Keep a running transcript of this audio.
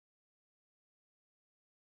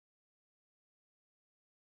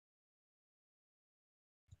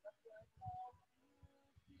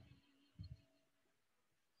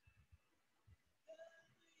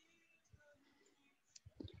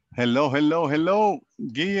Hello, hello, hello.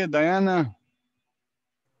 Gia, Diana.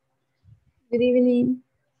 Good evening.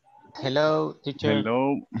 Hello, teacher.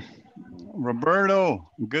 Hello. Roberto,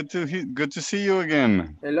 good to see you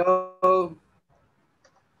again. Hello.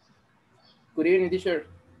 Good evening, teacher.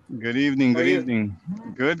 Good evening, How are good you? evening.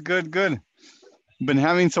 Good, good, good. Been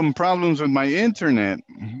having some problems with my internet.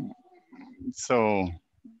 So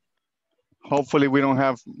hopefully we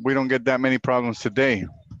don't get that many problems today.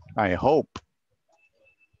 I hope.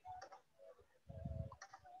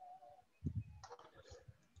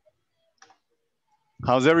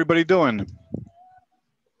 How's everybody doing?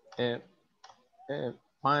 Uh,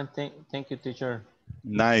 Fine, thank you, teacher.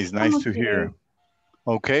 Nice, I'm nice to okay. hear.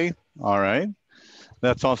 Okay, all right.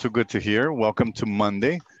 That's also good to hear. Welcome to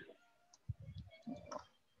Monday.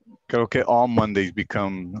 Creo que all Mondays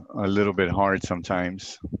become a little bit hard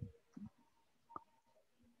sometimes.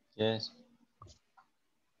 Yes.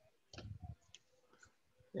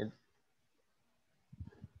 It,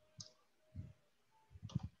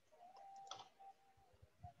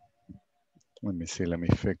 Let me see, let me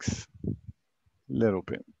fix a little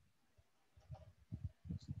bit.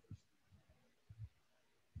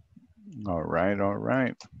 All right, all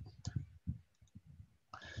right.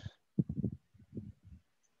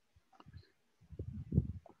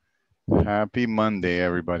 Happy Monday,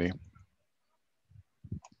 everybody.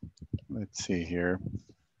 Let's see here.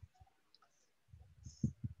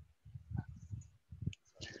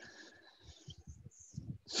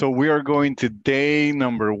 So we are going to day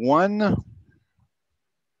number 1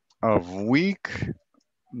 of week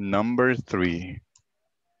number 3.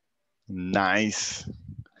 Nice.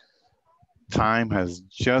 Time has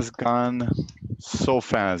just gone so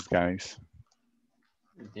fast, guys.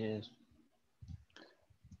 yes.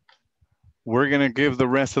 We're going to give the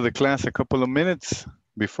rest of the class a couple of minutes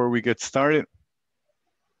before we get started.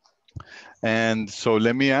 And so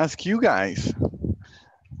let me ask you guys.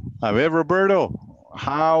 A ver, Roberto,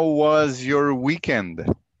 how was your weekend?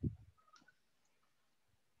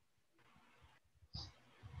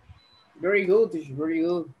 Very good, teacher. Very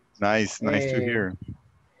good. Nice, nice to Uh, hear.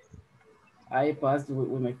 I passed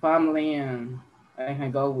with my family and I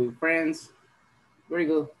hang out with friends. Very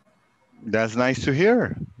good. That's nice to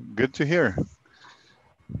hear. Good to hear.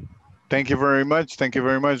 Thank you very much. Thank you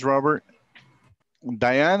very much, Robert.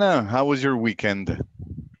 Diana, how was your weekend?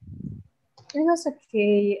 It was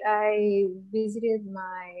okay. I visited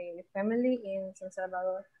my family in San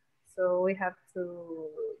Salvador, so we have to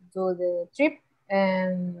do the trip.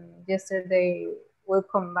 And yesterday we'll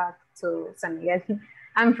come back to San Miguel.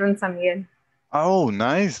 I'm from San Miguel. Oh,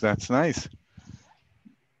 nice. That's nice.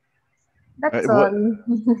 That's What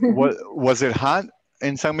all. was it hot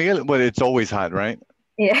in San Miguel? Well, it's always hot, right?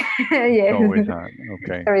 Yeah, It's yes. always hot.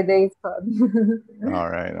 Okay. Every day is hot. All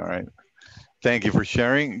right. All right. Thank you for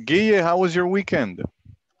sharing. Guille, how was your weekend?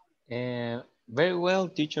 Very well,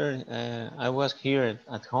 teacher. I was here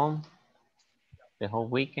at home the whole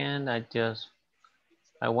weekend.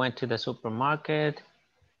 I went to the supermarket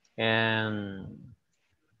and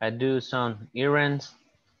I do some errands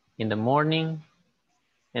in the morning,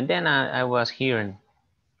 and then I was here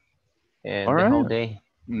All the whole right. day.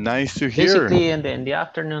 Nice to hear. Basically, in the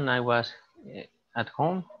afternoon, I was at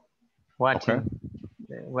home Okay.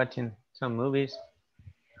 watching some movies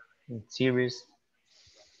and series.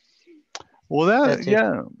 Well, that That's it.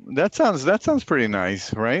 yeah, that sounds pretty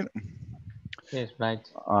nice, right? Yes, right.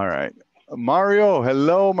 All right. Mario,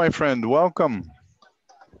 hello, my friend. Welcome.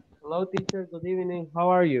 Hello, teacher. Good evening. How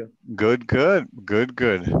are you? Good, good, good,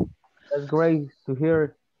 good. That's great to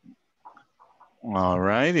hear. All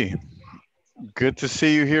righty. Good to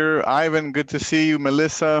see you here, Ivan. Good to see you,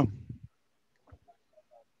 Melissa.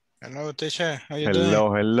 Hello, teacher. How you doing?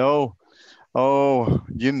 Hello, hello. Oh,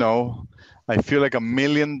 I feel like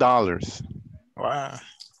 $1,000,000. Wow,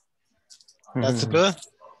 that's good.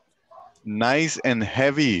 Nice and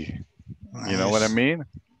heavy. You know what I Nice. mean?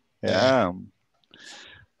 Yeah. Yeah.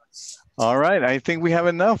 All right. I think we have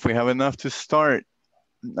enough. We have enough to start.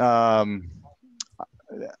 Um,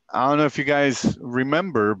 I don't know if you guys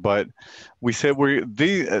remember, but we said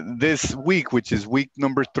this week, which is week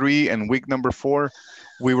number 3 and week number 4,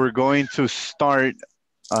 we were going to start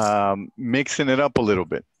mixing it up a little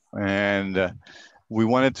bit, and we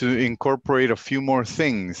wanted to incorporate a few more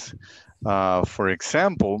things. For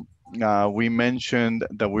example, we mentioned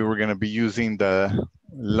that we were going to be using the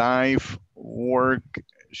live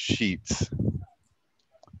worksheets.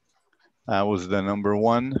 That was the number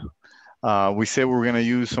 1. We said we were going to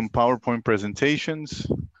use some PowerPoint presentations.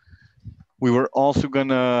 We were also going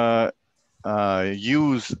to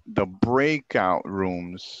use the breakout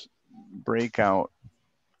rooms.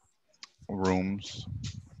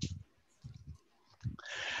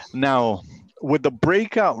 Now, with the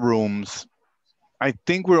breakout rooms, I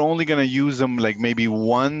think we're only going to use them like maybe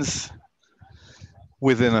once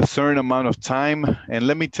within a certain amount of time. And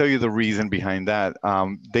let me tell you the reason behind that.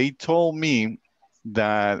 They told me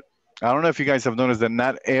that, I don't know if you guys have noticed that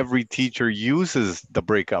not every teacher uses the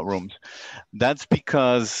breakout rooms. That's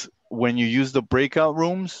because when you use the breakout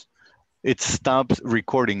rooms, it stops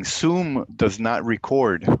recording. Zoom does not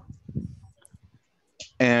record.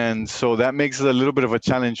 And so that makes it a little bit of a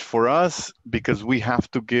challenge for us because we have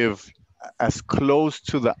to give as close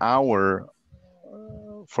to the hour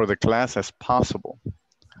for the class as possible.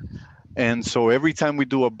 And so every time we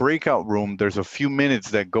do a breakout room, there's a few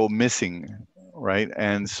minutes that go missing, right?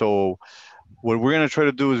 And so what we're going to try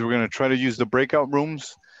to do is we're going to try to use the breakout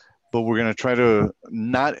rooms, but we're going to try to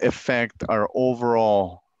not affect our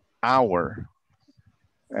overall hour.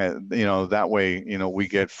 You know, that way, you know, we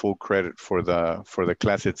get full credit for the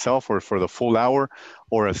class itself or for the full hour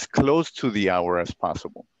or as close to the hour as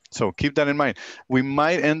possible. So keep that in mind. We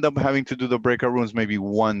might end up having to do the breakout rooms maybe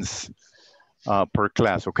once per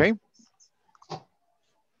class, okay?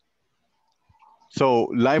 So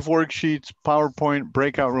live worksheets, PowerPoint,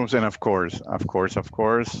 breakout rooms, and of course,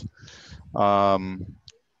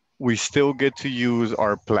 we still get to use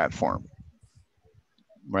our platform,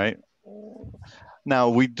 right? Now,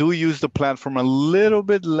 we do use the platform a little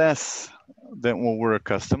bit less than what we're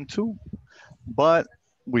accustomed to, but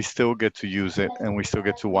we still get to use it and we still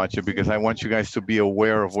get to watch it because I want you guys to be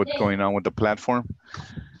aware of what's going on with the platform.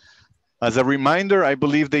 As a reminder, I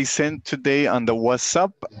believe they sent today on the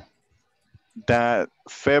WhatsApp that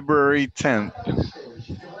February 10th.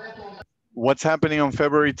 What's happening on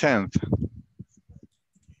February 10th?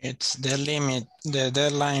 It's the limit, the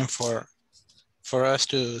deadline for us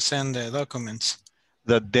to send the documents.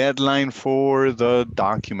 The deadline for the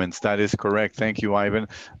documents. That is correct. Thank you, Ivan.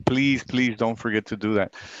 Please don't forget to do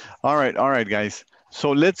that. All right, guys.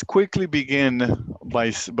 So let's quickly begin by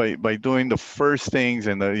doing the first things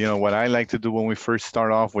and you know what I like to do when we first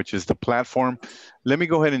start off, which is the platform. Let me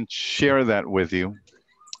go ahead and share that with you.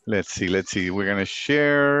 Let's see. We're gonna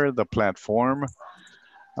share the platform.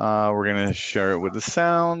 We're gonna share it with the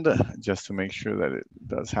sound just to make sure that it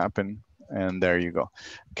does happen. And there you go.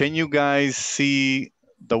 Can you guys see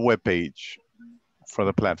the web page for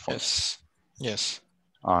the platform? Yes.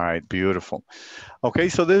 All right, beautiful. Okay,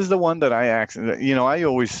 so this is the one that I I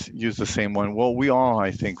always use the same one. Well,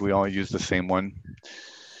 I think we all use the same one.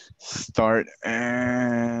 Start,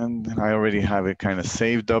 and I already have it kind of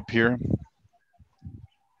saved up here.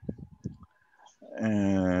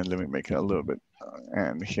 And let me make it a little bit,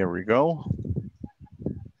 and here we go.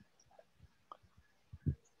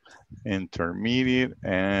 Intermediate,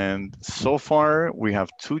 and so far we have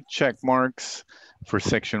 2 check marks for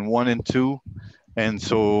section 1 and 2. And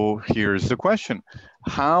so here's the question.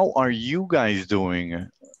 How are you guys doing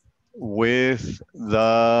with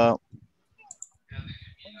the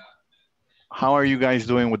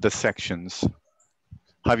sections?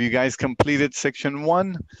 Have you guys completed section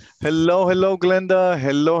 1? Hello, Glenda.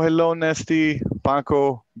 Hello, Nesty.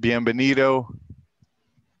 Paco, bienvenido.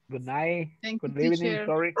 Good night. Thank you, Good evening, teacher.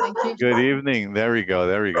 sorry. Thank you. Good evening. There we go.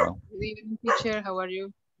 Good evening, teacher. How are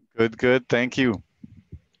you? Good. Thank you.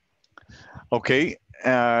 Okay.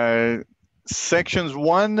 Sections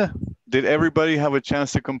 1, did everybody have a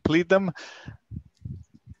chance to complete them?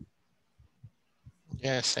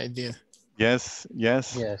 Yes, I did. Yes.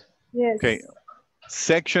 Yes. Okay.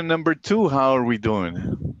 Section number 2, how are we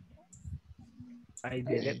doing? I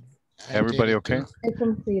did it. Everybody okay? I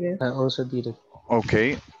completed. I also did it.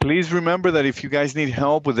 Okay. Please remember that if you guys need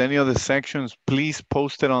help with any of the sections, please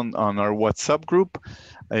post it on our WhatsApp group.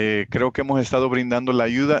 Creo que hemos estado brindando la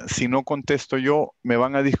ayuda. Si no contesto yo, me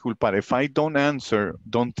van a disculpar. If I don't answer,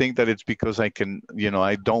 don't think that it's because I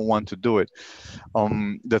don't want to do it.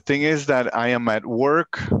 The thing is that I am at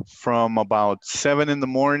work from about 7 in the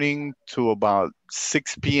morning to about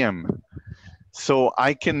 6 p.m. So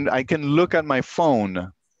I can look at my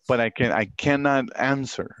phone, but I cannot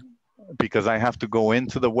answer because I have to go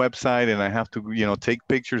into the website and I have to, take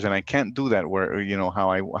pictures, and I can't do that where,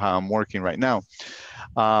 how I'm working right now.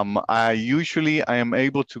 I am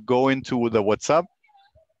able to go into the WhatsApp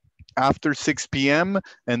after 6 p.m.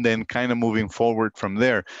 and then kind of moving forward from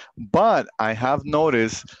there. But I have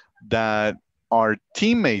noticed that our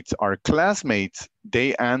teammates, our classmates,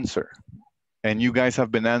 they answer. And you guys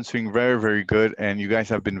have been answering very, very good. And you guys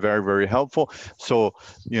have been very, very helpful. So,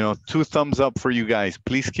 2 thumbs up for you guys.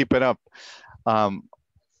 Please keep it up.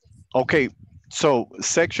 Okay, so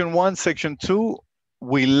section 1, section 2,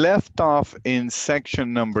 we left off in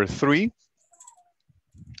section number 3.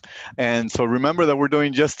 And so remember that we're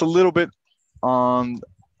doing just a little bit on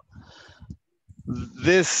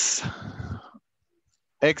this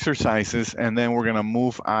exercises, and then we're gonna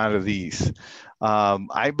move out of these.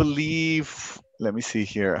 I believe, let me see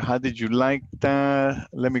here. How did you like that?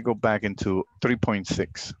 Let me go back into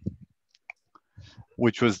 3.6,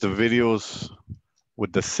 which was the videos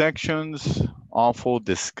with the sections. Awful,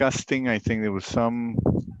 disgusting. I think there was some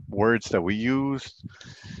words that we used.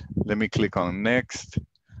 Let me click on next.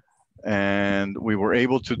 And we were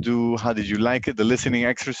able to do, how did you like it? The listening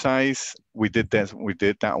exercise. We did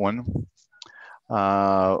that one.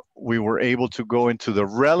 We were able to go into the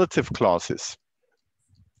relative clauses.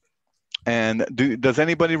 And does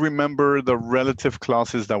anybody remember the relative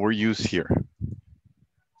clauses that were used here?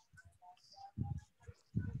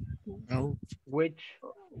 No. Which?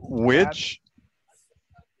 Which?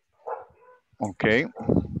 Okay.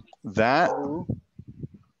 That.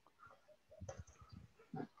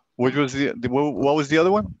 Which was what was the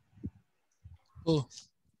other one? Who?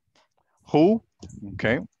 Who?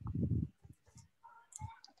 Okay.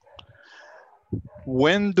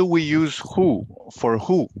 When do we use who for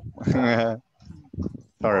who? Sorry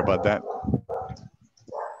about that.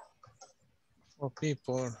 For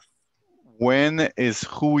people. When is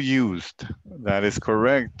who used? That is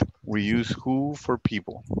correct. We use who for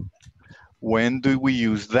people. When do we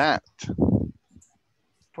use that?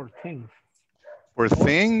 For things. For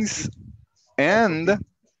things, and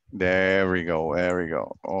there we go, there we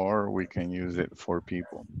go. Or we can use it for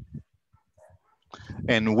people.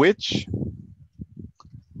 And which?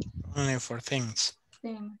 Only for things.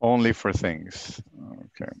 Only for things.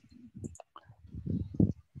 Okay.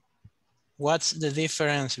 What's the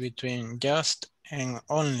difference between just and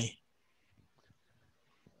only?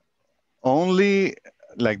 Only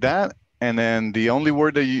like that. And then the only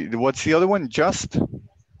word that you, what's the other one? Just?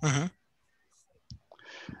 Mm-hmm.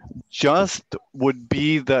 Just would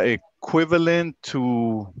be the equivalent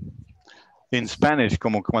to, in Spanish,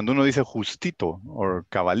 como cuando uno dice justito or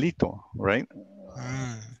cabalito, right?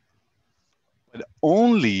 But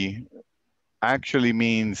only actually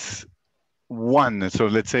means one. So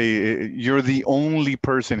let's say you're the only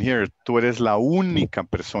person here. Tú eres la única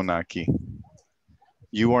persona aquí.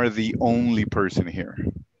 You are the only person here.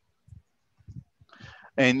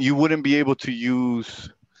 And you wouldn't be able to use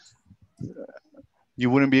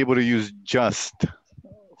just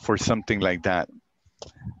for something like that.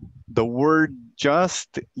 The word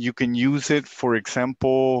just, you can use it, for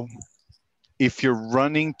example, if you're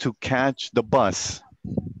running to catch the bus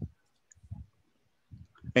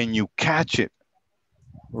and you catch it,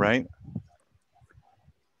 right?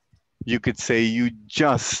 You could say you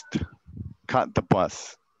just caught the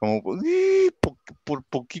bus. Como por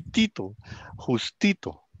poquitito,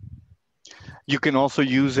 justito. You can also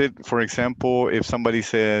use it, for example, if somebody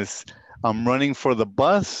says, I'm running for the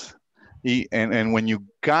bus, and when you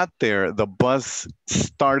got there, the bus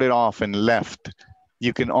started off and left.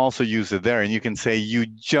 You can also use it there, and you can say, you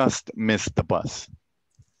just missed the bus.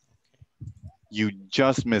 You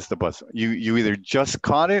just missed the bus. You either just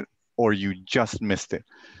caught it or you just missed it.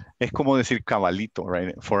 Es como decir cabalito,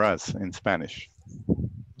 right? For us in Spanish.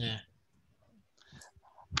 Yeah.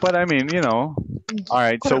 But I mean, you know, all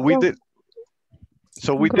right. So we did.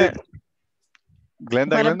 So we did.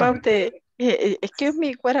 Glenda, What Glenda? about the, excuse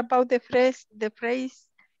me, what about the phrase,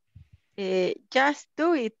 just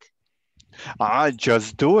do it?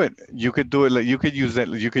 Just do it. You could do it like, you could use that.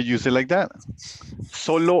 You could use it like that.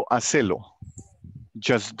 Solo hacelo.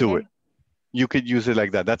 Just do it. You could use it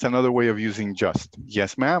like that. That's another way of using just.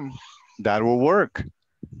 Yes, ma'am. That will work.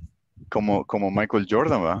 Como Michael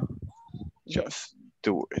Jordan, ¿va? Just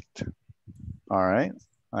do it. All right.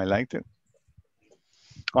 I liked it.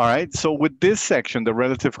 All right. So with this section, the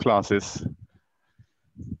relative clauses,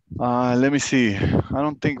 let me see. I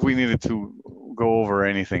don't think we needed to go over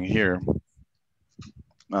anything here.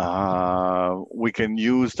 We can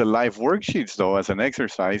use the live worksheets though as an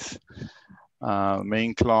exercise.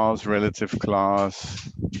 Main clause, relative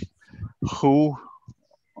clause, who.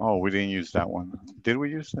 Oh, we didn't use that one. Did we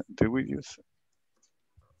use that? Did we use it?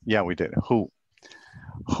 Yeah, we did. Who,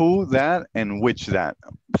 that, and which that.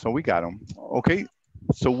 So we got them. Okay.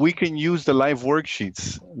 So we can use the live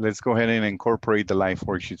worksheets. Let's go ahead and incorporate the live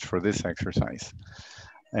worksheets for this exercise.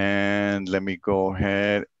 And let me go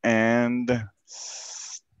ahead and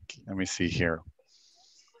let me see here.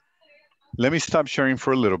 Let me stop sharing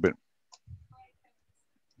for a little bit.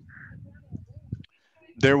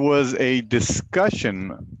 There was a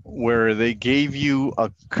discussion where they gave you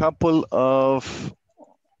a couple of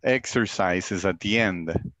exercises at the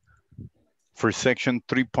end for section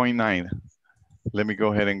 3.9. Let me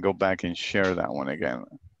go ahead and go back and share that one again.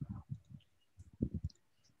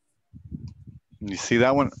 You see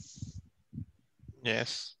that one?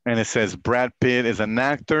 Yes. And it says Brad Pitt is an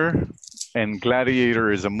actor and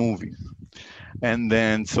Gladiator is a movie. And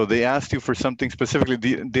then, so they asked you for something specifically.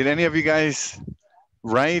 Did any of you guys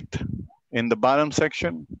write in the bottom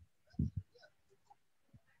section?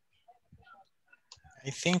 I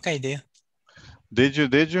think I did. Did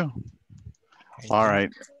you? All right.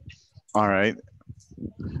 All right.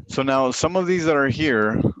 So now some of these that are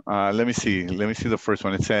here, let me see the first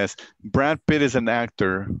one. It says, Brad Pitt is an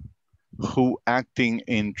actor who acting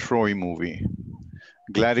in Troy movie.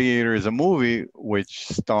 Gladiator is a movie which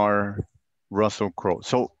star Russell Crowe.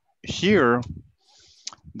 So here,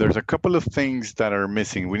 there's a couple of things that are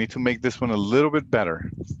missing. We need to make this one a little bit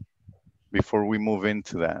better before we move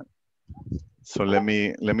into that. So let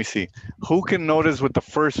me see. Who can notice with the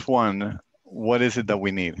first one, what is it that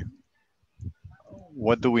we need?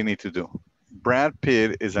 What do we need to do? Brad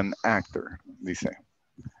Pitt is an actor, dice.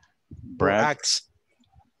 Brad. Acts.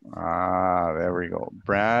 Ah, there we go.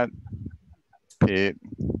 Brad Pitt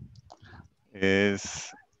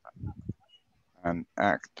is an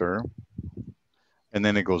actor. And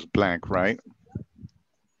then it goes blank, right?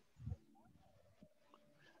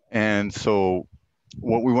 And so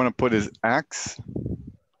what we want to put is acts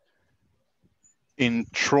in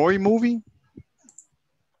Troy movie.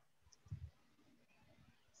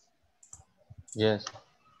 Yes.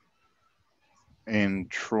 In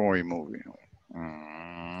Troy movie.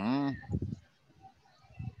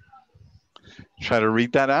 Try to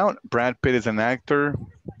read that out. Brad Pitt is an actor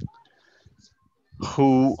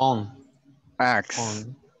who acts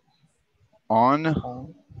on.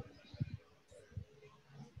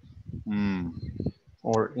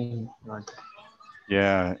 Or in. Right.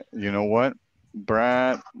 Yeah, you know what?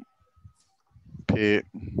 Brad Pitt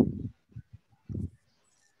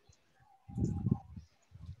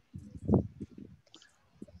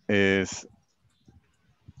is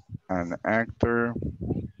an actor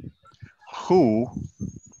who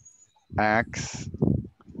acts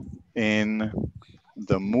in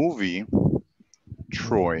the movie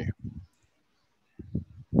Troy.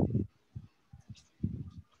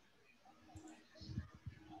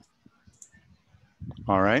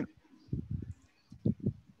 All right.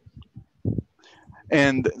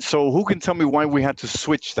 And so who can tell me why we had to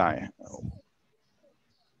switch that?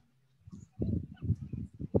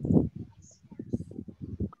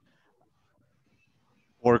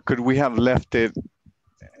 Or could we have left it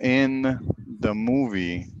in the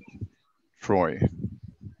movie Troy?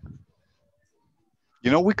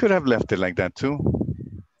 You know, we could have left it like that too.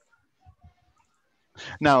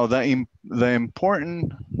 Now, the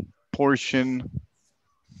important portion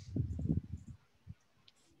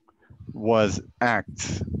was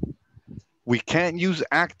act. We can't use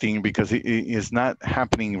acting because it is not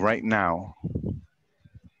happening right now.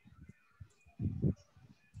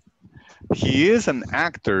 He is an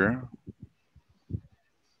actor.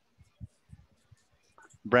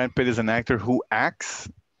 Brad Pitt is an actor who acts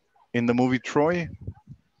in the movie Troy.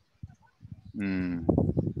 I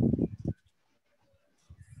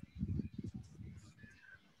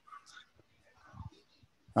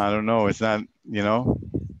don't know. It's not, you know.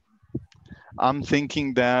 I'm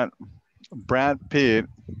thinking that Brad Pitt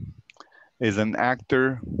is an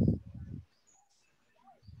actor.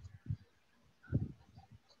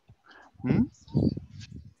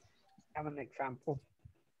 Have an example.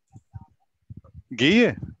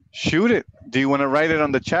 Guille, shoot it. Do you want to write it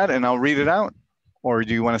on the chat and I'll read it out? Or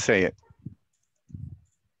do you want to say it?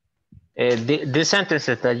 The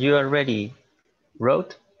sentences that you already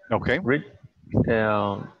wrote. Okay. Read.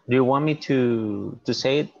 Do you want me to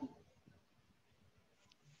say it?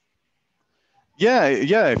 Yeah,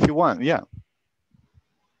 if you want, yeah.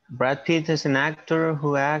 Brad Pitt is an actor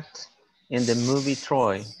who acts in the movie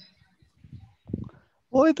Troy.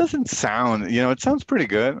 Well, it doesn't sound, you know, it sounds pretty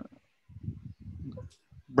good.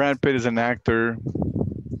 Brad Pitt is an actor.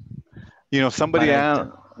 You know, somebody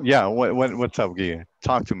out. Yeah, what's up, Guille?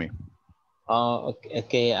 Talk to me.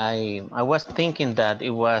 Okay. I was thinking that it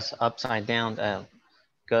was upside down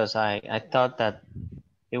because I thought that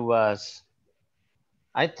it was.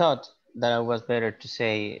 I thought that it was better to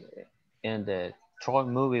say in the Troy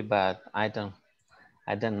movie, but I don't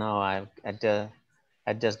know. I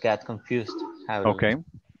just got confused. Okay.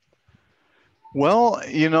 Well,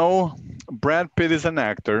 you know, Brad Pitt is an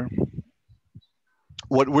actor.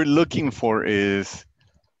 What we're looking for is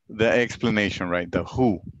the explanation, right? The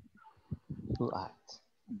who. Who acts?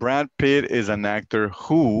 Brad Pitt is an actor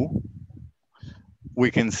who,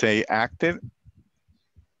 we can say acted.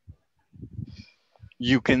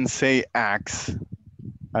 You can say acts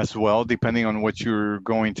as well, depending on what you're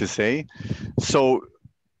going to say. So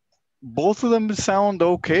both of them sound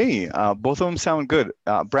okay. Both of them sound good.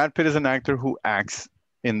 Brad Pitt is an actor who acts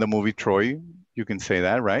in the movie Troy. You can say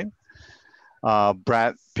that, right?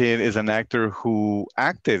 Brad Pitt is an actor who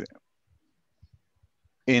acted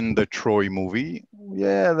in the Troy movie.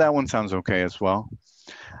 Yeah, that one sounds okay as well.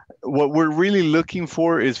 What we're really looking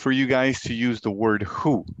for is for you guys to use the word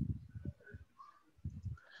who.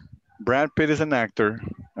 Brad Pitt is an actor,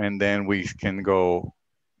 and then we can go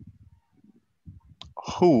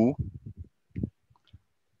who,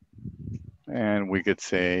 and we could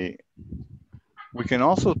say, we can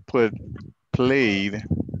also put played.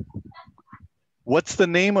 What's the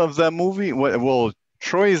name of the movie? Well,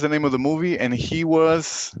 Troy is the name of the movie, and he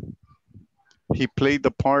played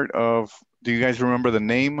the part of, do you guys remember the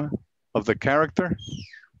name of the character?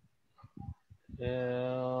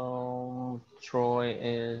 Troy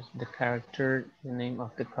is the character. The name of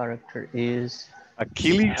the character is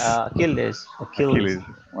Achilles? Achilles. Achilles.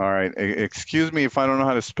 All right. Excuse me if I don't know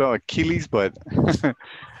how to spell Achilles, but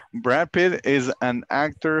Brad Pitt is an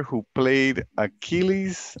actor who played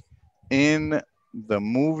Achilles in the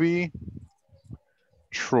movie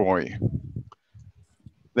Troy.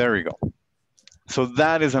 There we go. So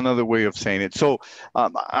that is another way of saying it. So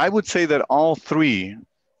I would say that all three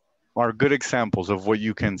are good examples of what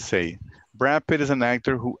you can say. Brad Pitt is an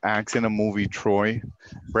actor who acts in a movie Troy.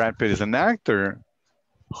 Brad Pitt is an actor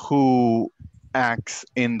who acts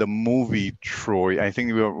in the movie Troy. I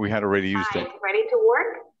think we had already used it. Ready to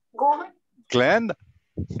work? Go. Glenn?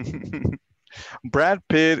 Brad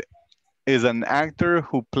Pitt is an actor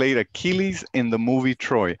who played Achilles in the movie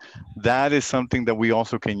Troy. That is something that we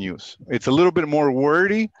also can use. It's a little bit more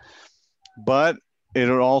wordy, but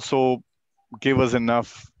it'll also give us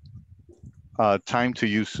enough time to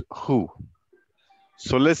use who.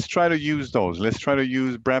 So let's try to use those. Let's try to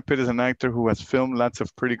use Brad Pitt as an actor who has filmed lots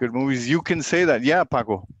of pretty good movies. You can say that. Yeah,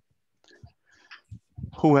 Paco.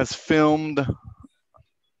 Who has filmed,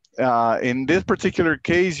 in this particular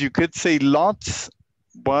case, you could say lots,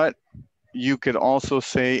 but you could also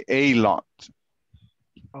say a lot.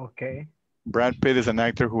 Okay. Brad Pitt is an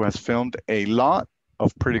actor who has filmed a lot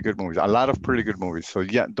of pretty good movies. A lot of pretty good movies. So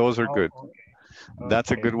yeah, those are good. Okay.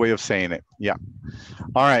 That's a good way of saying it. Yeah.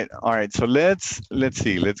 All right. So let's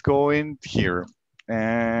see. Let's go in here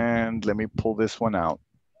and let me pull this one out.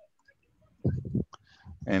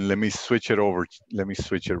 And let me switch it over. Let me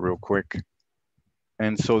switch it real quick.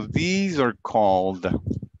 And so these are called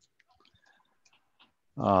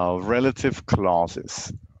relative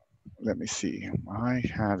clauses. Let me see. I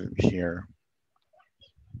have it here.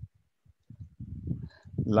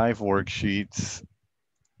 Live worksheets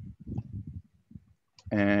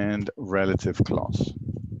and relative clause.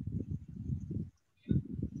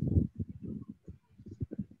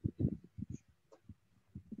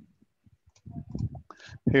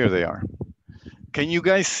 Here they are. Can you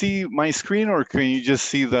guys see my screen or can you just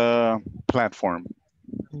see the platform?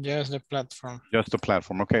 Just the platform. Just the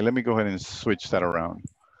platform. Okay, let me go ahead and switch that around.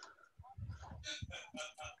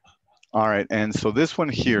 All right, and so this one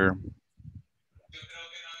here.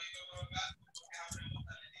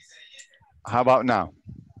 How about now?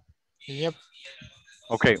 Yep.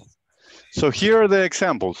 Okay, so here are the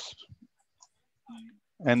examples.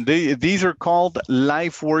 And these are called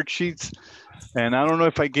live worksheets. And I don't know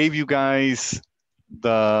if I gave you guys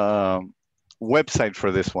the website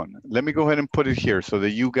for this one. Let me go ahead and put it here so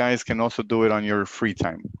that you guys can also do it on your free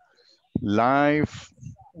time.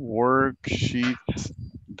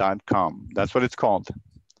 Liveworksheets.com. That's what it's called.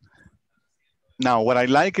 Now, what I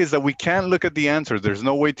like is that we can't look at the answers. There's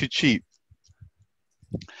no way to cheat.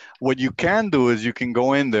 What you can do is you can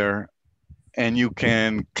go in there and you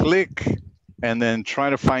can click and then try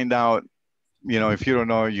to find out, you know, if you don't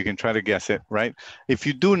know, you can try to guess it, right? If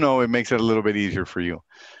you do know, it makes it a little bit easier for you.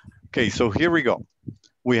 Okay, so here we go.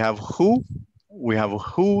 We have who, we have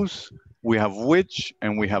whose, we have which,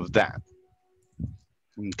 and we have that.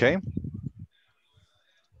 Okay.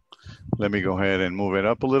 Let me go ahead and move it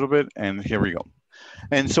up a little bit, and here we go.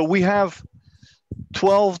 And so we have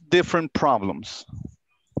 12 different problems.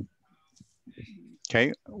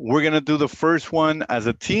 Okay, we're gonna do the first one as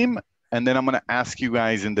a team, and then I'm gonna ask you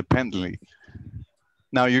guys independently.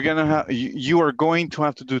 Now you're gonna have, you are going to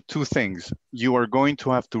have to do two things. You are going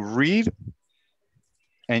to have to read,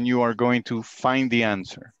 and you are going to find the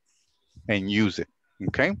answer and use it,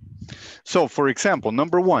 okay? So for example,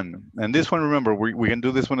 number one, and this one, remember, we can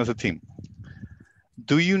do this one as a team.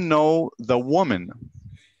 Do you know the woman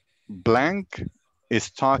blank is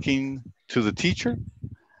talking to the teacher?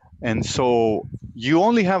 And so you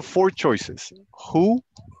only have 4 choices: who,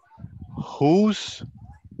 whose,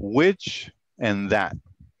 which, and that.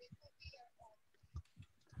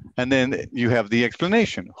 And then you have the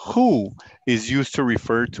explanation. Who is used to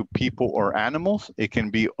refer to people or animals. It can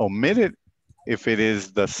be omitted if it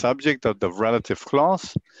is the subject of the relative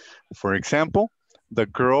clause. For example, the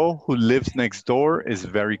girl who lives next door is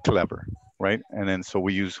very clever, right? And then so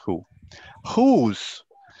we use who. Whose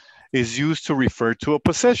is used to refer to a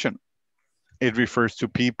possession. It refers to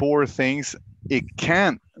people or things. It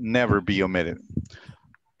can never be omitted.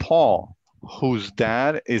 Paul, whose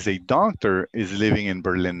dad is a doctor, is living in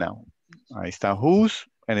Berlin now. Ahí está whose,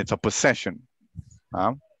 and it's a possession.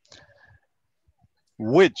 Huh?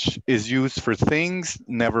 Which is used for things,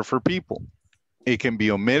 never for people. It can be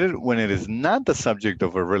omitted when it is not the subject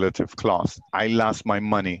of a relative clause. I lost my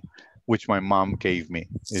money, which my mom gave me,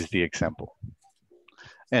 is the example.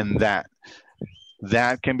 And that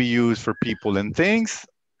can be used for people and things.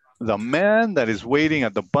 The man that is waiting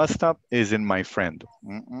at the bus stop isn't my friend.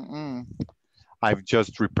 I've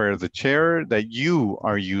just repaired the chair that you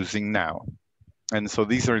are using now. And so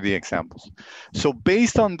these are the examples. So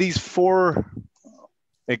based on these 4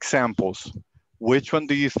 examples, which one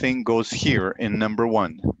do you think goes here in number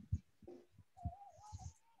 1?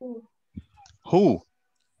 Who?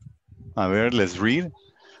 A ver, let's read.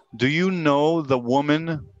 Do you know the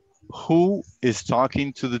woman who is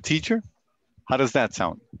talking to the teacher? How does that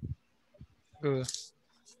sound? Good.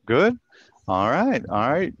 Good? All right,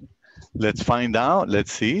 all right. Let's find out.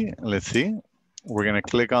 Let's see. Let's see. We're going to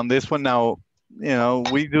click on this one. Now, you know,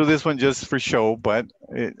 we do this one just for show, but,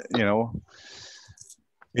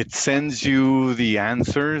 it sends you the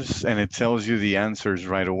answers and it tells you the answers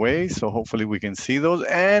right away. So hopefully we can see those.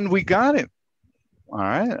 And we got it. All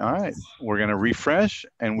right, all right. We're going to refresh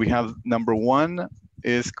and we have number 1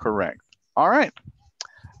 is correct. All right.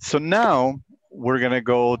 So now we're going to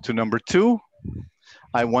go to number 2.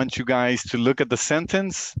 I want you guys to look at the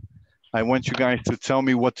sentence. I want you guys to tell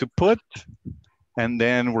me what to put, and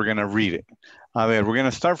then we're gonna read it. A ver, we're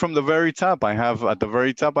gonna start from the very top. At the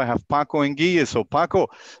very top, I have Paco and Guille. So Paco,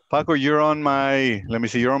 you're on my, let me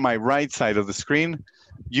see, you're on my right side of the screen.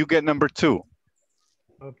 You get number 2.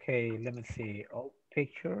 Okay, let me see. All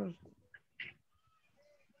pictures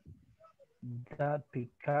that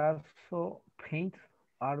Picasso paints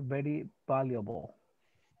are very valuable.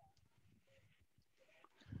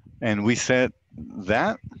 And we said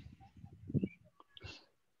that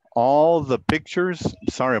all the pictures,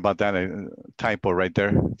 sorry about that typo right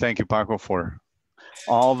there. Thank you, Paco, for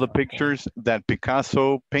all the pictures that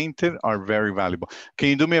Picasso painted are very valuable. Can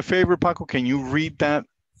you do me a favor, Paco? Can you read that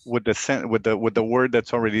with the word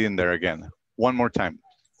that's already in there again? One more time.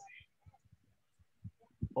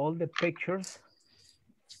 All the pictures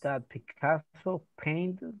that Picasso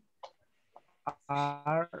painted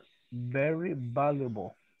are very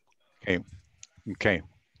valuable. Okay. Okay.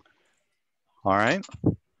 All right.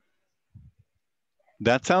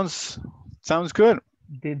 That sounds good.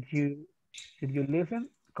 Did you listen?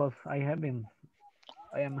 Because I am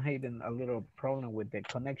having a little problem with the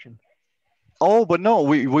connection. Oh, but no,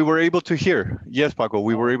 we were able to hear. Yes, Paco,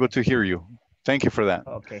 we were able to hear you. Thank you for that.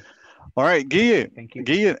 Okay. All right, Guille. Thank you.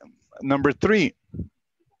 Guille, number 3.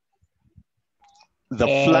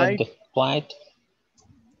 The flight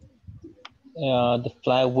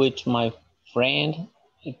which my friend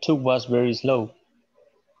took was very slow.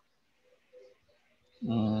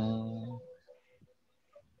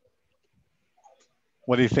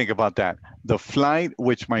 What do you think about that? The flight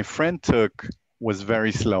which my friend took was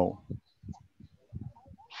very slow.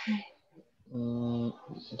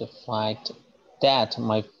 The flight that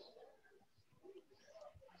my...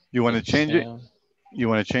 You want to change it? You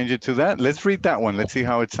want to change it to that? Let's read that one. Let's see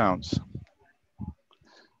how it sounds.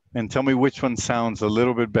 And tell me which one sounds a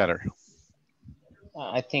little bit better.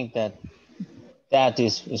 I think that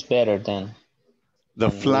is better than... The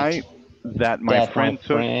flight that my friend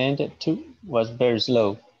took was very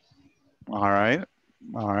slow. All right.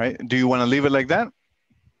 All right. Do you want to leave it like that?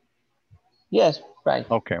 Yes, right.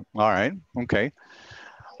 Okay. All right. Okay.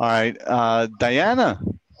 All right. Diana.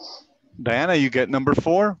 Diana, you get number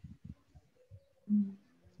 4.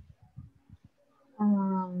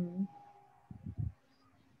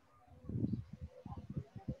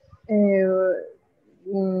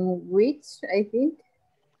 Which, I think.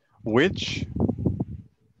 Which?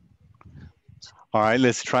 All right,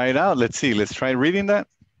 let's try it out. Let's see. Let's try reading that.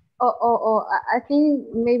 I think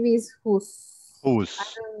maybe it's whose. Whose?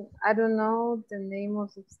 I don't know the name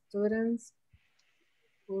of the students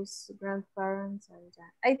whose grandparents are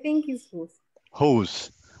that. I think it's whose.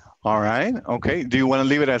 Whose. All right. Okay. Do you want to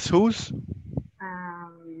leave it as whose?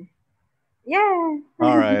 Yeah.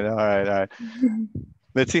 All right. All right. All right.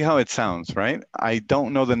 Let's see how it sounds, right? I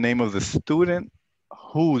don't know the name of the student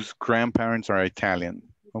whose grandparents are Italian.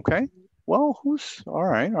 Okay. Well, all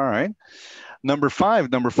right. Number five,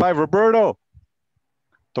 Roberto.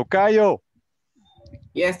 Tocayo.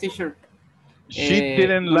 Yes, teacher. She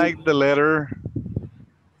didn't like the letter.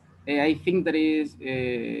 I think that is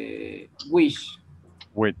wish.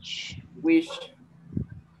 Which? Wish.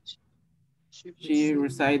 She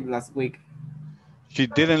received last week. She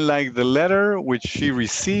didn't like the letter which she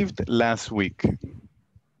received last week.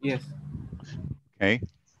 Yes. Okay.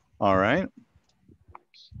 All right.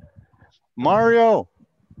 Mario.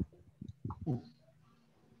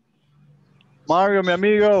 Mario, mi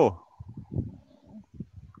amigo.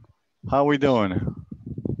 How we doing?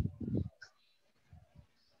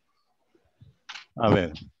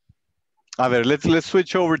 A ver, let's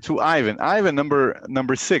switch over to Ivan. Ivan,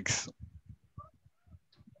 number 6.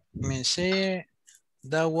 Let me see.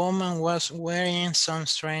 The woman was wearing some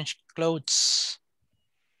strange clothes,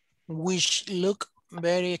 which look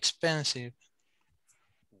very expensive.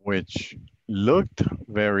 Which looked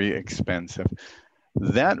very expensive.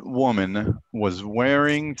 That woman was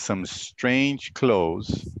wearing some strange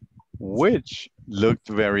clothes, which looked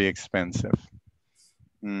very expensive.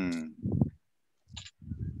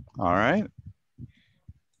 All right.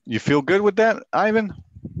 You feel good with that, Ivan?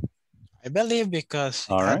 I believe because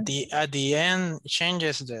All right. at the end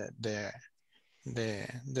changes the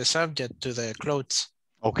subject to the clothes.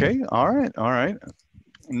 Okay. All right.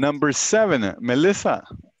 Number 7, Melissa.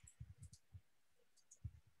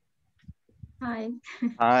 Hi.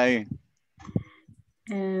 Hi.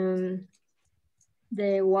 The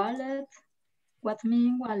wallet. What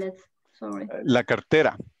mean wallet? Sorry. La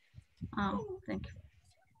cartera. Oh, thank you.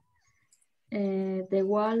 The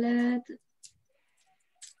wallet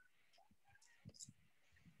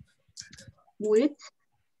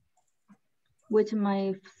which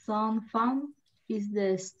my son found is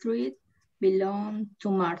the street belong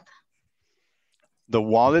to Martha. The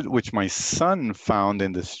wallet which my son found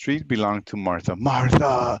in the street belonged to Martha.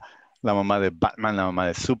 Martha, la mamá de Batman, la mamá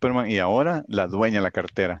de Superman, y ahora la dueña de la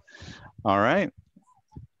cartera. All right.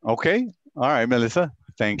 Okay. All right, Melissa.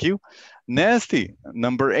 Thank you. Nasty,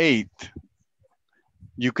 number 8.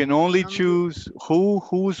 You can only choose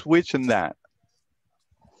who's, which, and that.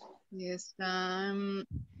 Yes, that.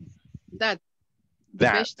 The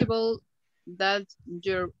vegetable that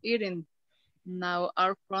you're eating now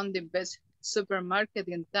are from the best supermarket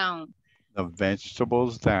in town. The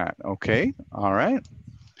vegetables that. Okay. All right.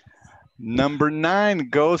 Number 9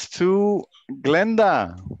 goes to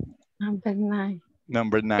Glenda. Number 9.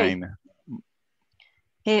 Number 9.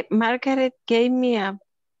 Margaret gave me a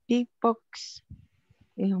big box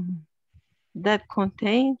that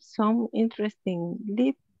contained some interesting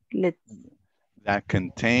leaflets. That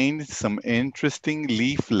contained some interesting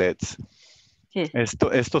leaflets. Yes.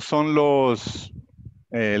 Estos son los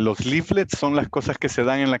leaflets, son las cosas que se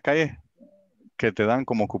dan en la calle, que te dan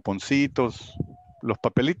como cuponcitos, los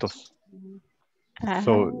papelitos.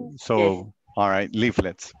 So yes. All right,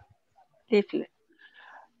 leaflets. Leaflet.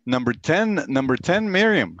 Number 10,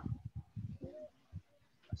 Miriam.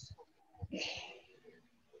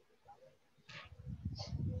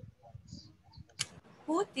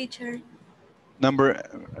 Who, teacher? Number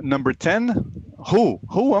 10? Who?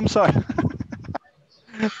 I'm sorry.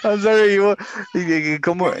 I'm sorry.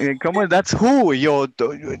 ¿Cómo? That's who.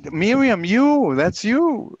 Miriam, that's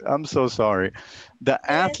you. I'm so sorry. The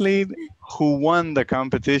athlete who won the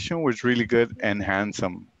competition was really good and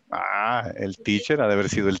handsome. El teacher, ha de haber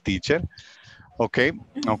sido el teacher. Okay,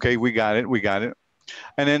 we got it.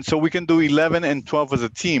 And then so we can do 11 and 12 as a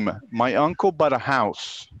team. My uncle bought a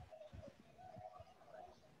house.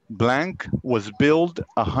 Blank was built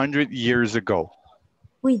 100 years ago.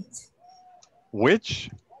 Which?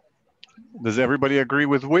 Does everybody agree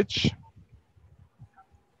with which?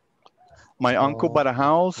 My uncle bought a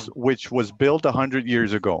house which was built 100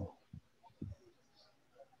 years ago.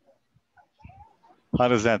 How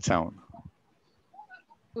does that sound?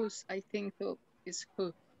 Whose, I think who is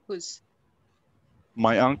who. Whose?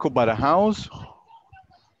 My uncle bought a house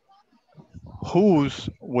whose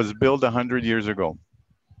was built 100 years ago.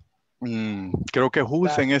 Creo que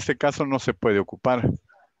whose en este caso no se puede ocupar.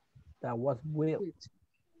 That was built.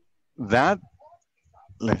 That,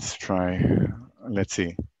 let's try. Let's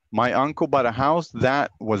see. My uncle bought a house that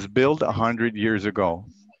was built 100 years ago.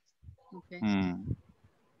 Okay.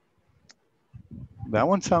 That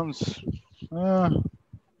one sounds, I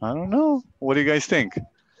don't know. What do you guys think?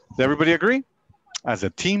 Does everybody agree? As a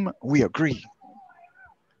team, we agree.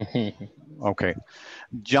 Okay.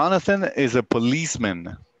 Jonathan is a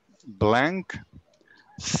policeman. Blank.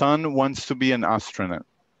 Son wants to be an astronaut.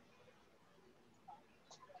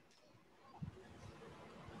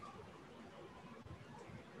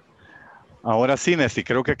 Ahora sí, Nesty,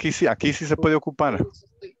 creo que aquí sí se puede ocupar.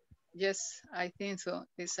 Yes, I think so.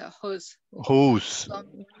 It's a whose. Whose?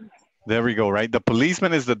 There we go, right? The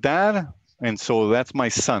policeman is the dad, and so that's my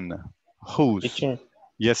son. Whose? Teacher,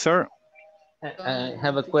 Yes, sir. I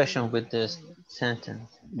have a question with this sentence.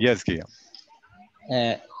 Yes, Guillaume.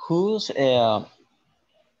 Whose? I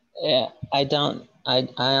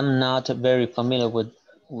am not very familiar with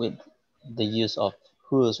the use of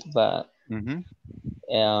whose, but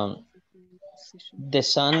the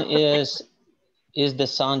son is the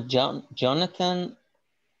son Jonathan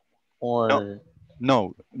or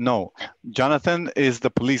no. Jonathan is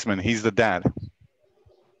the policeman. He's the dad.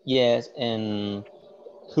 yes, and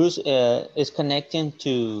whose is connecting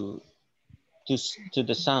to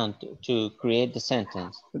the son to create the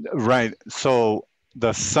sentence. Right. So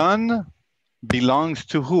the son belongs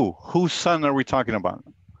to who? Whose son are we talking about?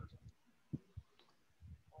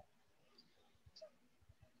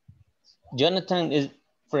 Jonathan is,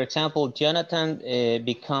 for example, Jonathan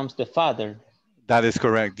becomes the father. That is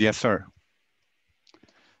correct. Yes, sir.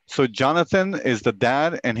 So Jonathan is the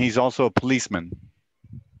dad, and he's also a policeman.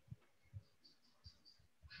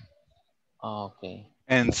 Okay.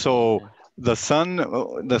 And so the son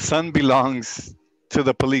belongs to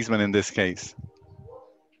the policeman in this case.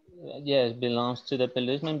 Yes, belongs to the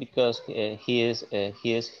policeman because he is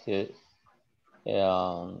his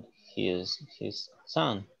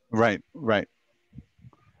son. Right.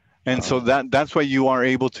 And so that's why you are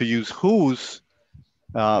able to use whose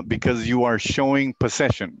because you are showing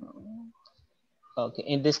possession. Okay.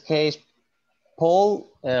 In this case,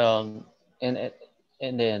 Paul and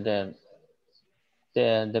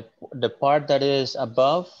the part that is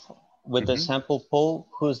above with the sample Paul,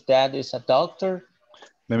 whose dad is a doctor.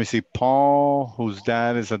 Let me see. Paul, whose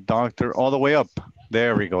dad is a doctor, all the way up.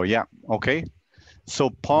 There we go. Yeah. Okay. So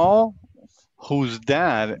Paul, whose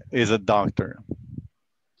dad is a doctor,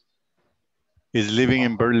 is living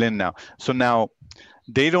in Berlin now. So now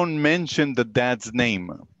they don't mention the dad's name.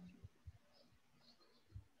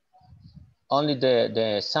 Only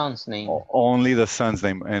the son's name. Only the son's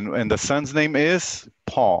name. And the son's name is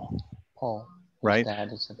Paul. Paul. Right?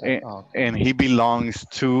 Okay. And he belongs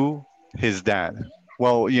to his dad.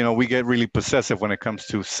 Well, you know, we get really possessive when it comes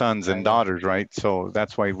to sons and daughters, right? So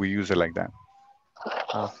that's why we use it like that.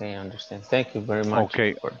 Okay, I understand. Thank you very much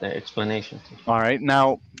for the explanation. All right.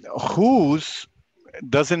 Now, whose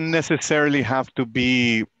doesn't necessarily have to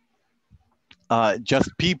be just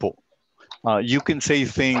people. You can say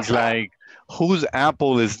things like, whose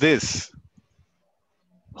apple is this?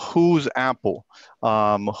 Whose apple?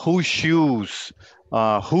 Whose shoes?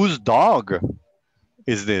 Whose dog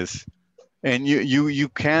is this? And you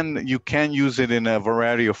can use it in a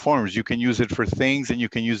variety of forms. You can use it for things and you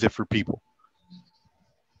can use it for people.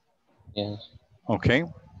 Yes. Okay.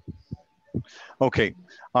 Okay.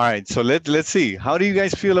 All right. So let's see. How do you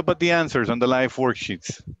guys feel about the answers on the live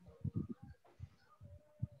worksheets?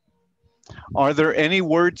 Are there any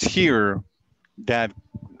words here that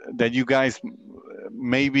you guys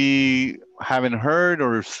maybe haven't heard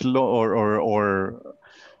or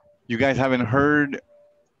you guys haven't heard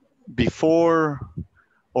before,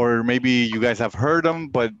 or maybe you guys have heard them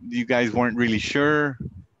but you guys weren't really sure?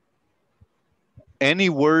 Any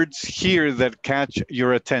words here that catch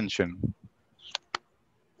your attention?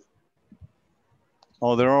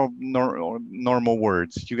 Oh, they're all normal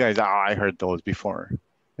words. You guys, I heard those before.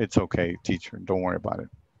 It's okay, teacher. Don't worry about it.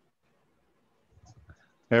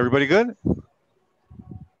 Everybody good?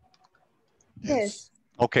 Yes.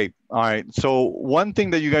 Okay. All right. So one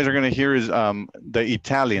thing that you guys are going to hear is the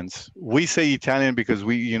Italians. We say Italian because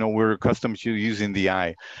we're accustomed to using the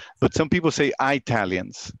I, but some people say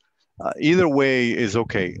Italians. Either way is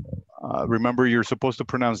okay. Remember, you're supposed to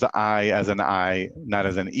pronounce the I as an I, not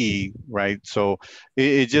as an E, right? So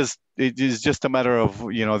it is just a matter of,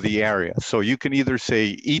 the area. So you can either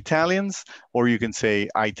say Italians or you can say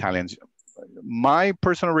Italians. My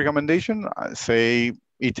personal recommendation, say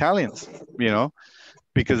Italians,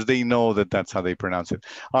 because they know that that's how they pronounce it.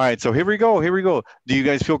 All right, so here we go. Do you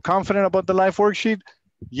guys feel confident about the live worksheet?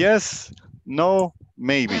 Yes, no,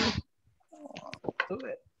 maybe.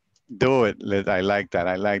 Do it. I like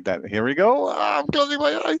that. Here we go. I'm closing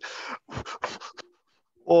my eyes.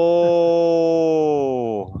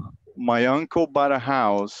 Oh, my uncle bought a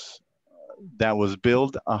house that was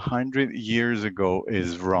built 100 years ago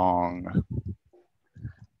is wrong.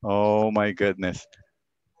 Oh my goodness.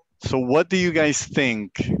 So what do you guys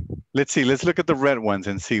think? Let's see. Let's look at the red ones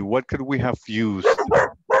and see what could we have used.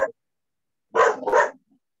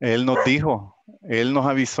 Él nos dijo, él nos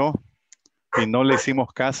avisó y no le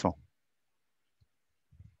hicimos caso.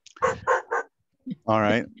 All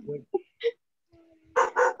right.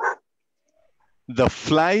 The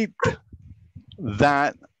flight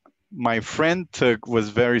that my friend took was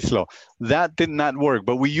very slow. That did not work,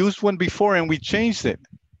 but we used one before and we changed it.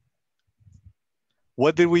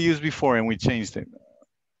 What did we use before and we changed it?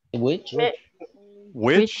 Which?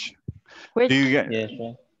 Which? Which? Yes,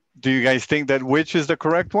 right. Do you guys think that which is the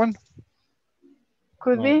correct one?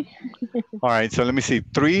 Could No. be. All right, so let me see.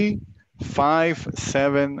 3, 5,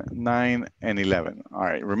 7, 9, and 11. All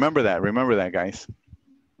right, remember that, guys.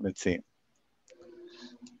 Let's see.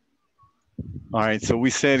 All right, so we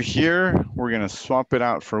said here, we're gonna swap it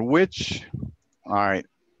out for which. All right,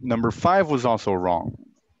 number 5 was also wrong.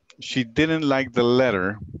 She didn't like the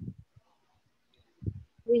letter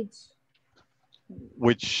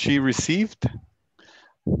which she received.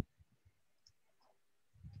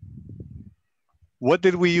 What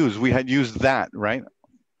did we use? We had used that, right?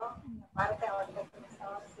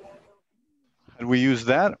 Had we used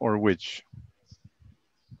that or which?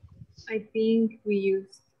 I think we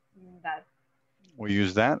used that. We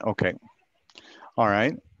used that, okay. All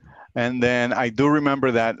right, and then I do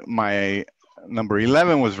remember that my number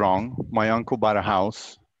 11 was wrong. My uncle bought a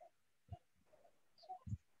house.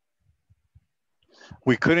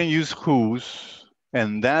 We couldn't use whose,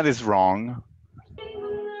 and that is wrong.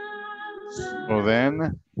 So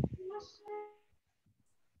then,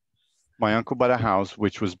 my uncle bought a house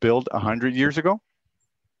which was built 100 years ago.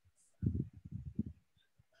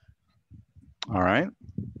 All right.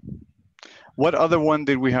 What other one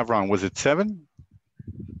did we have wrong? Was it 7?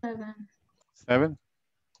 7. 7.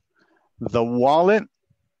 The wallet.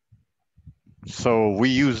 So we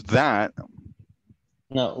used that.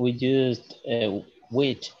 No, we used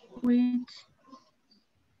which. Which?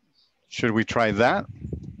 Should we try that?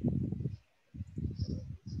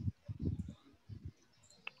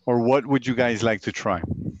 Or what would you guys like to try?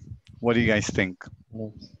 What do you guys think?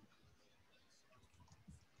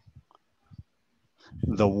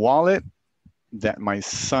 The wallet that my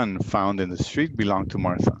son found in the street belonged to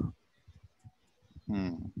Martha.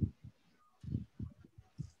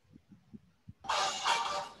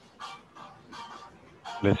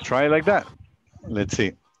 Let's try it like that. Let's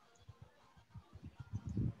see.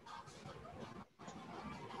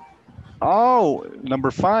 Oh,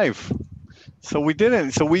 number 5. So we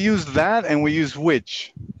didn't. So we used that and we used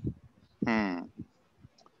which.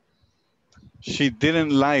 She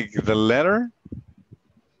didn't like the letter.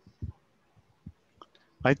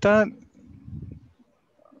 I thought.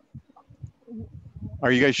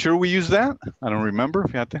 Are you guys sure we used that? I don't remember.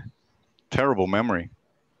 Fíjate. Terrible memory.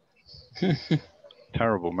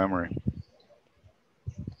 Terrible memory.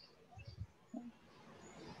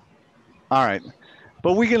 All right.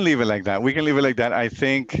 But we can leave it like that. We can leave it like that. I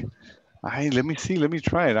think. Let me see. Let me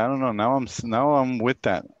try it. I don't know. Now I'm with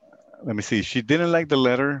that. Let me see. She didn't like the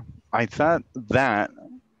letter. I thought that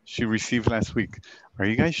she received last week. Are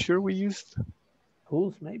you guys sure we used?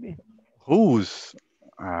 Whose maybe? Whose?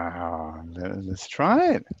 Let's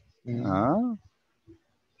try it.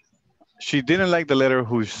 She didn't like the letter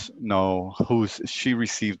whose she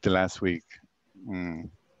received the last week. I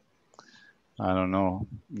don't know.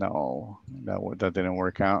 No, that didn't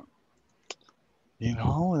work out. You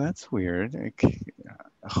know, that's weird.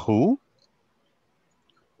 Who?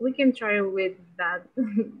 We can try with that.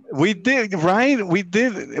 We did, right? We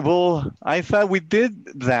did. Well, I thought we did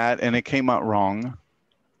that and it came out wrong.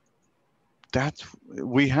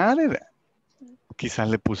 We had it. Quizás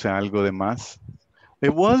le puse algo de más.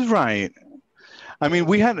 It was right. I mean,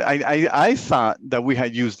 I thought that we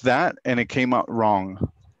had used that and it came out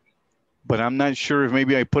wrong. But I'm not sure if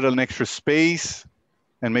maybe I put an extra space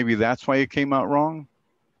and maybe that's why it came out wrong.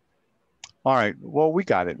 All right, well, we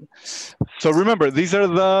got it. So remember, these are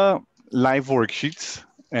the live worksheets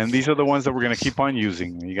and these are the ones that we're gonna keep on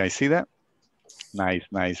using. You guys see that? Nice,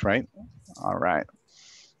 nice, right? All right.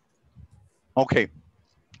 Okay,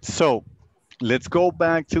 so let's go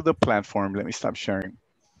back to the platform. Let me stop sharing.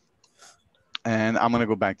 And I'm gonna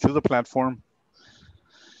go back to the platform.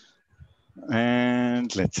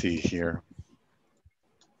 And let's see here.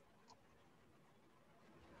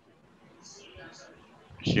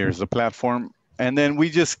 Here's the platform. And then we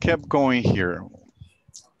just kept going here.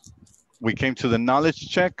 We came to the knowledge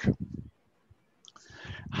check.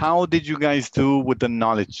 How did you guys do with the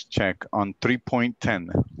knowledge check on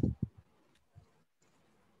 3.10?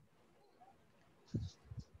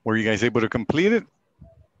 Were you guys able to complete it?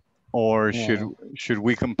 Or Yeah. should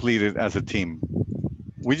we complete it as a team?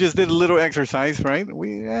 We just did a little exercise, right?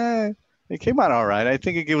 It came out all right. I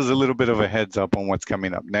think it gives us a little bit of a heads up on what's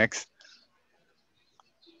coming up next.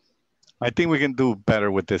 I think we can do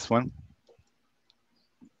better with this one.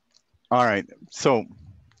 All right, so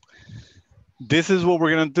this is what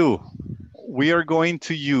we're gonna do. we are going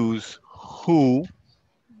to use who,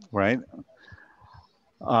 right?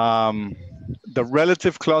 The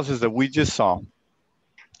relative clauses that we just saw,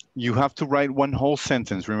 you have to write one whole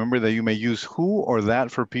sentence. Remember that you may use who or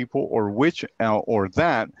that for people, or which or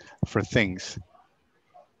that for things.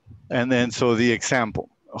 And then, so the example,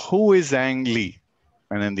 who is Ang Lee?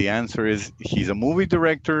 And then the answer is, he's a movie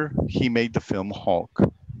director. He made the film Hulk.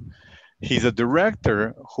 He's a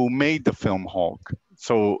director who made the film Hulk.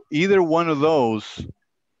 So either one of those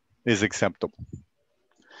is acceptable.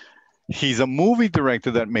 He's a movie director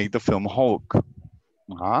that made the film Hulk.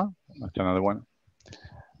 That's another one.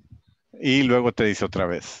 Y luego te dice otra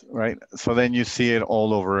vez, right? So then you see it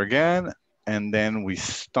all over again. And then we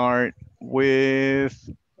start with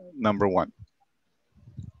number one.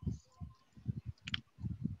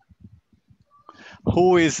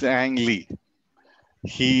 Who is Ang Lee?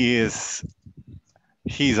 He's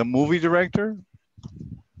a movie director.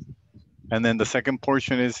 And then the second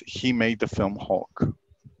portion is, he made the film Hulk.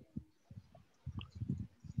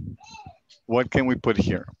 What can we put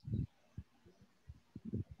here?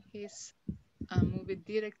 He's a movie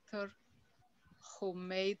director who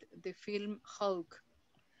made the film Hulk.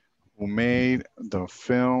 Who made the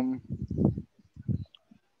film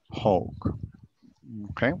Hulk.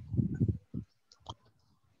 Okay.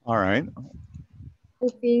 All right. I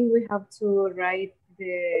think we have to write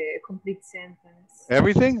the complete sentence.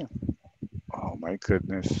 Everything? Oh my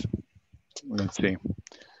goodness. Let's see.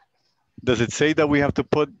 Does it say that we have to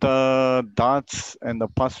put the dots and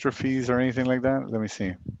apostrophes or anything like that? Let me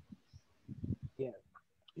see. Yeah.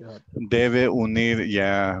 Debe unir.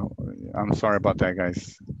 Yeah. I'm sorry about that,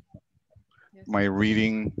 guys. Yes. My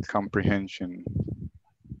reading comprehension.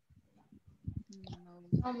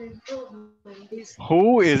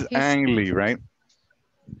 Who is Ang Lee, right?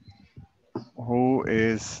 Who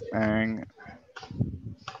is Ang?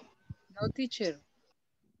 No, teacher.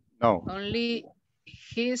 No. Only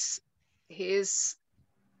he's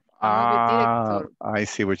a movie director. I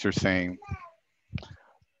see what you're saying.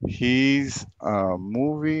 He's a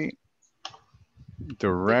movie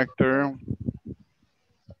director.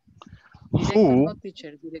 Who? No,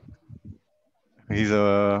 teacher, director.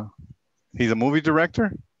 He's a movie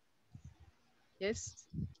director. Yes.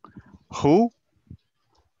 Who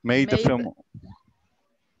made the film?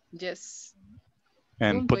 Yes.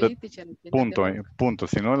 And Punto put the ahí, teacher. punto, punto,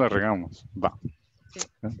 si no la regamos. Va.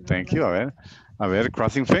 Thank you. A ver,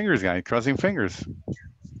 crossing fingers, guys, crossing fingers.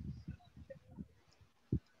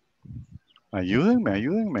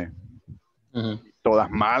 Ayúdenme. Todas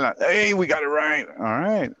malas. Hey, we got it right. All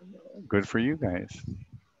right. Good for you guys.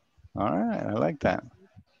 All right, I like that.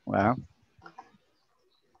 Wow.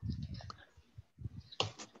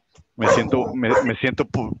 Me siento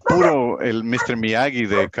puro el Mr. Miyagi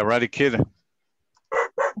de Karate Kid.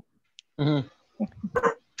 All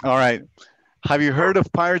right. Have you heard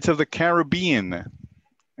of Pirates of the Caribbean?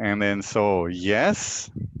 And then so, yes.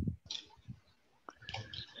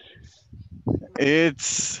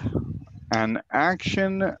 It's an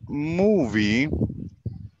action movie.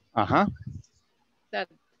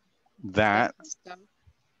 That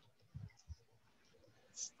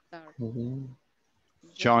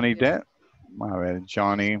Johnny Depp. A ver,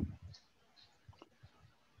 Johnny.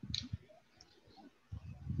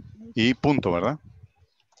 Y punto, ¿verdad?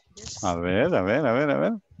 A ver.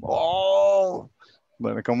 Oh,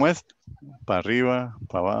 bueno, ¿cómo es? Para arriba,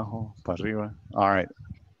 para abajo, para arriba. All right.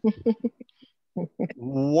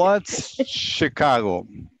 What's Chicago?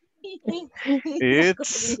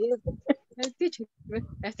 It's.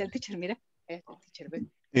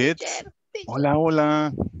 It's.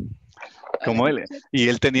 Hola. Como él. Y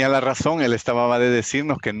él tenía la razón. Él estaba de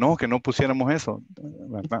decirnos que no pusiéramos eso,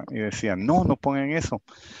 ¿verdad? Y decía, no pongan eso.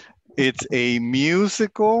 It's a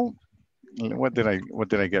musical. What did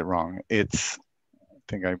I get wrong? I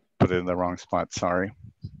think I put it in the wrong spot. Sorry.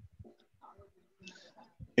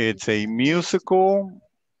 It's a musical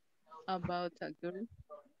about a girl.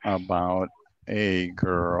 About a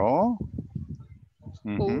girl.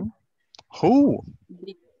 Mm-hmm. Who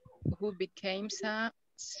became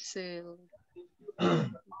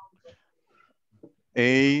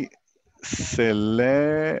a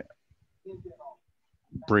celebrity.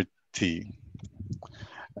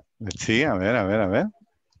 Let's see. A ver.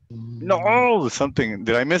 No, something.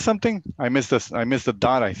 Did I miss something? I missed the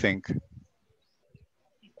dot, I think.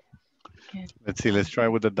 Let's see. Let's try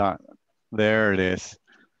with the dot. There it is.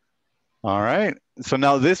 All right. So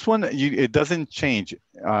now this one, it doesn't change.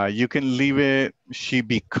 You can leave it. She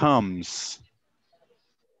becomes.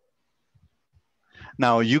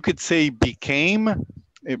 Now you could say became,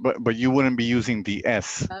 but you wouldn't be using the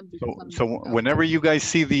S. So whenever you guys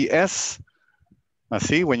see the S,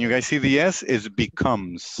 Así, when you guys see the S, it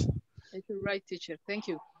becomes. It's right, teacher. Thank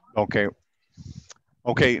you. Okay.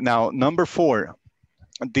 Okay, now number 4.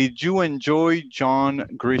 Did you enjoy John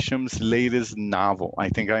Grisham's latest novel? I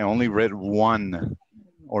think I only read 1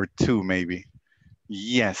 or 2 maybe.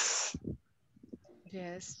 Yes.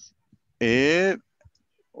 Yes. It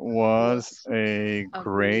was a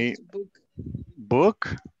great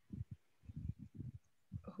book.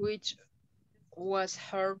 Which was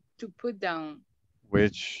hard to put down.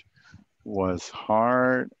 Which was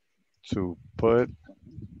hard to put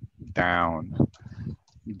down.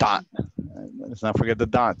 Dot. Let's not forget the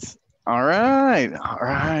dots. All right. All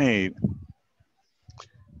right.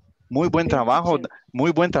 Muy buen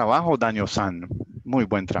trabajo, Daniel-san. Muy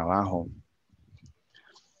buen trabajo.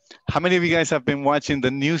 How many of you guys have been watching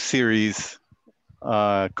the new series,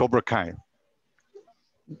 Cobra Kai?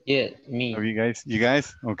 Yeah, me. Have you guys?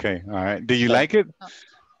 Okay, all right. Do you like it?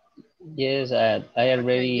 Yes, I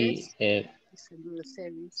already It's a good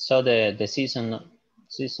series. saw the season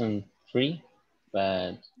 3,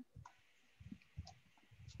 but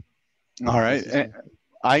all right.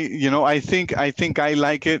 I think I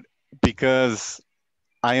like it because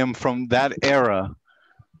I am from that era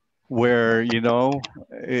where,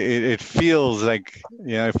 it feels like,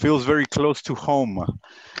 it feels very close to home.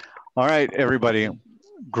 All right, everybody.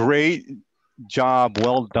 Great job.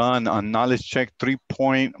 Well done on knowledge check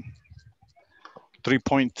 3.10.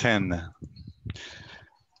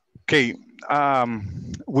 Okay.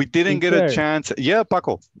 We didn't get a chance. Yeah,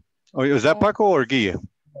 Paco. Oh, is that Paco or Guille?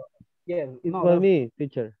 Yes, it was me,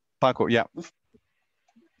 teacher. Paco, yeah.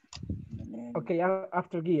 Okay,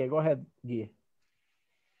 after Guille, go ahead, Guille.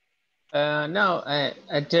 No, I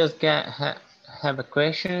just have a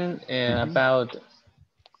question about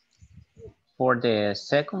for the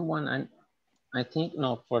second one, and I think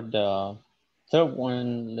no, for the third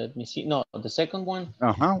one, let me see. No, the second one,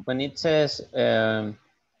 when it says,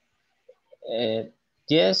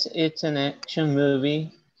 yes, it's an action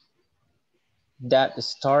movie that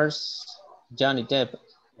stars Johnny Depp.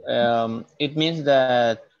 It means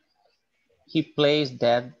that he plays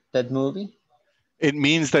that movie? It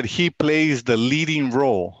means that he plays the leading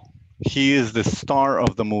role. He is the star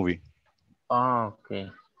of the movie. Oh, okay.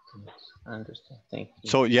 I understand. Thank you.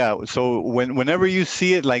 So yeah, so whenever you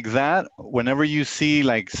see it like that, whenever you see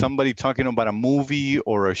like somebody talking about a movie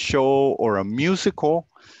or a show or a musical,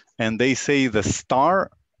 and they say the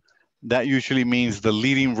star, that usually means the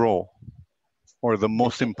leading role or the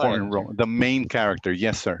most important role, the main character.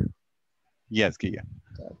 Yes, sir. Yes, Guilla.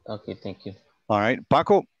 Okay, thank you. All right,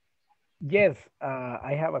 Paco. Yes,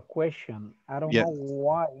 I have a question. I don't know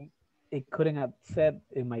why it couldn't have said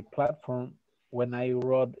in my platform when I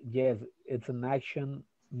wrote, yes, it's an action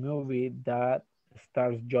movie that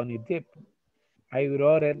stars Johnny Depp. I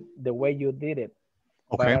wrote it the way you did it,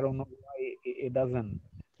 but I don't know why it doesn't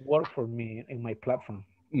work for me in my platform.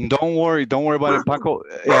 Don't worry about it, Paco.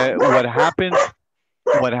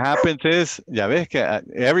 What happens is, ya ves que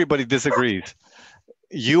everybody disagrees.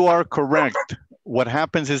 You are correct. What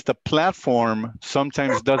happens is the platform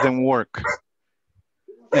sometimes doesn't work.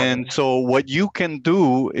 And so what you can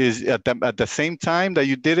do is at the same time that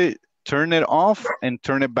you did it, turn it off and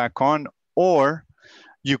turn it back on, or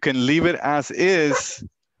you can leave it as is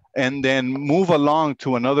and then move along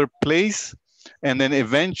to another place, and then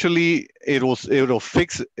eventually it will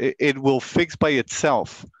fix by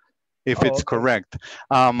itself if it's correct.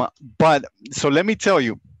 But so let me tell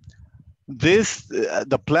you,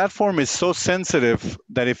 the platform is so sensitive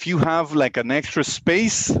that if you have like an extra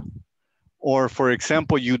space, or for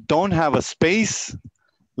example, you don't have a space,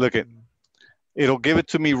 it'll give it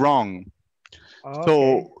to me wrong.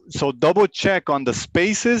 So double check on the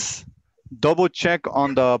spaces, double check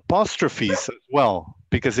on the apostrophes as well,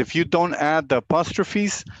 because if you don't add the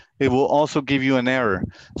apostrophes, it will also give you an error.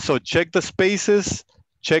 So check the spaces,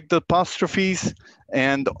 check the apostrophes,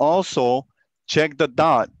 and also check the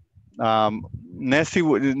dot.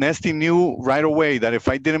 Nesty knew right away that if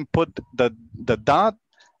I didn't put the dot,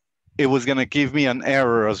 it was going to give me an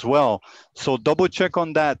error as well. So double check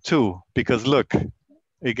on that too, because look,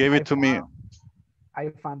 it gave it to me. I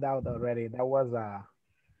found out already. That was a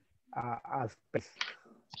space.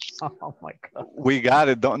 Oh my God. We got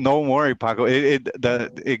it. Don't worry, Paco.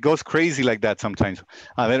 It goes crazy like that sometimes.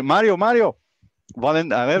 A ver, Mario.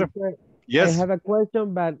 Valen, a ver. Yes. I have a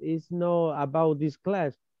question, but it's not about this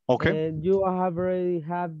class. Okay. And you have already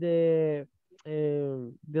have the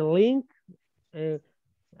link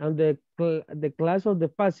and the class of the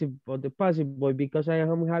passive boy, because I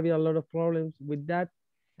am having a lot of problems with that,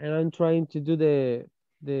 and I'm trying to do the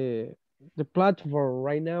platform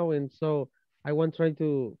right now, and so I want to try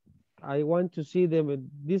to I want to see them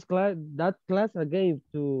this class, that class again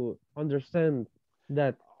to understand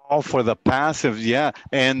that. Oh, for the passive, yeah.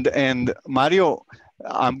 And Mario,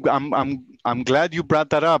 I'm glad you brought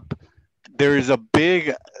that up. There is a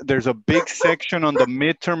big section on the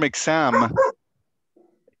midterm exam,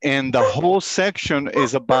 and the whole section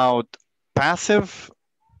is about passive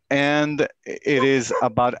and it is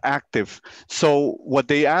about active. So what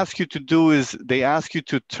they ask you to do is they ask you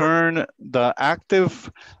to turn the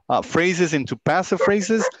active phrases into passive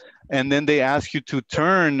phrases, and then they ask you to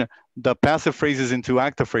turn the passive phrases into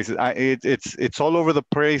active phrases. It's all over the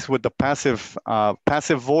place with the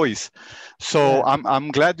passive voice. So Yeah. I'm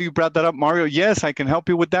glad you brought that up, Mario. Yes, I can help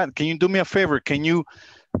you with that. Can you do me a favor? Can you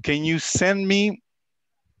send me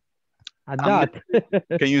A dot.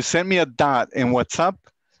 can you send me a dot in WhatsApp,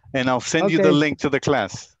 and I'll send you the Okay. link to the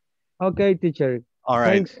class. Okay, teacher. All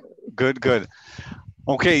right. Thanks. Good.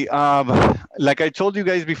 Okay. Like I told you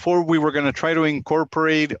guys before, we were going to try to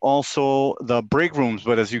incorporate also the break rooms,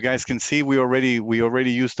 but as you guys can see, we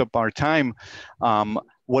already used up our time.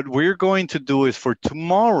 What we're going to do is for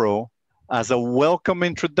tomorrow, as a welcome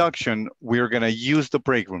introduction, we're going to use the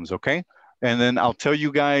break rooms. Okay. And then I'll tell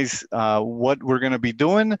you guys what we're going to be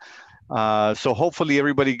doing. So hopefully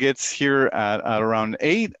everybody gets here at around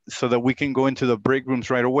 8 so that we can go into the break rooms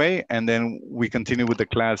right away, and then we continue with the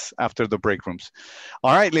class after the break rooms.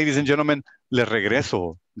 All right, ladies and gentlemen, les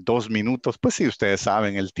regreso 2 minutos. Pues sí, ustedes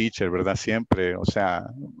saben, el teacher, ¿verdad? Siempre, o sea,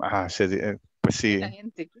 pues sí. La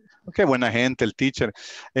gente. Qué buena gente, el teacher.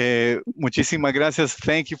 Muchísimas gracias.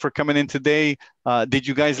 Thank you for coming in today. Did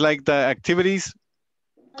you guys like the activities?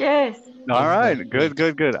 Yes. All right,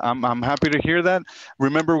 good. I'm happy to hear that.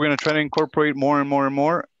 Remember, we're going to try to incorporate more and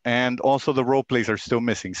more, and also the role plays are still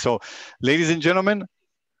missing. So, ladies and gentlemen,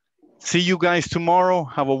 see you guys tomorrow.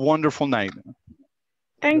 Have a wonderful night.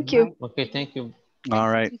 Thank you. Okay, thank you. All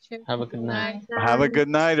right. Have a good night. Have a good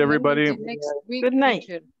night, everybody. Next week, Good night.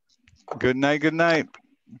 teacher. Good night.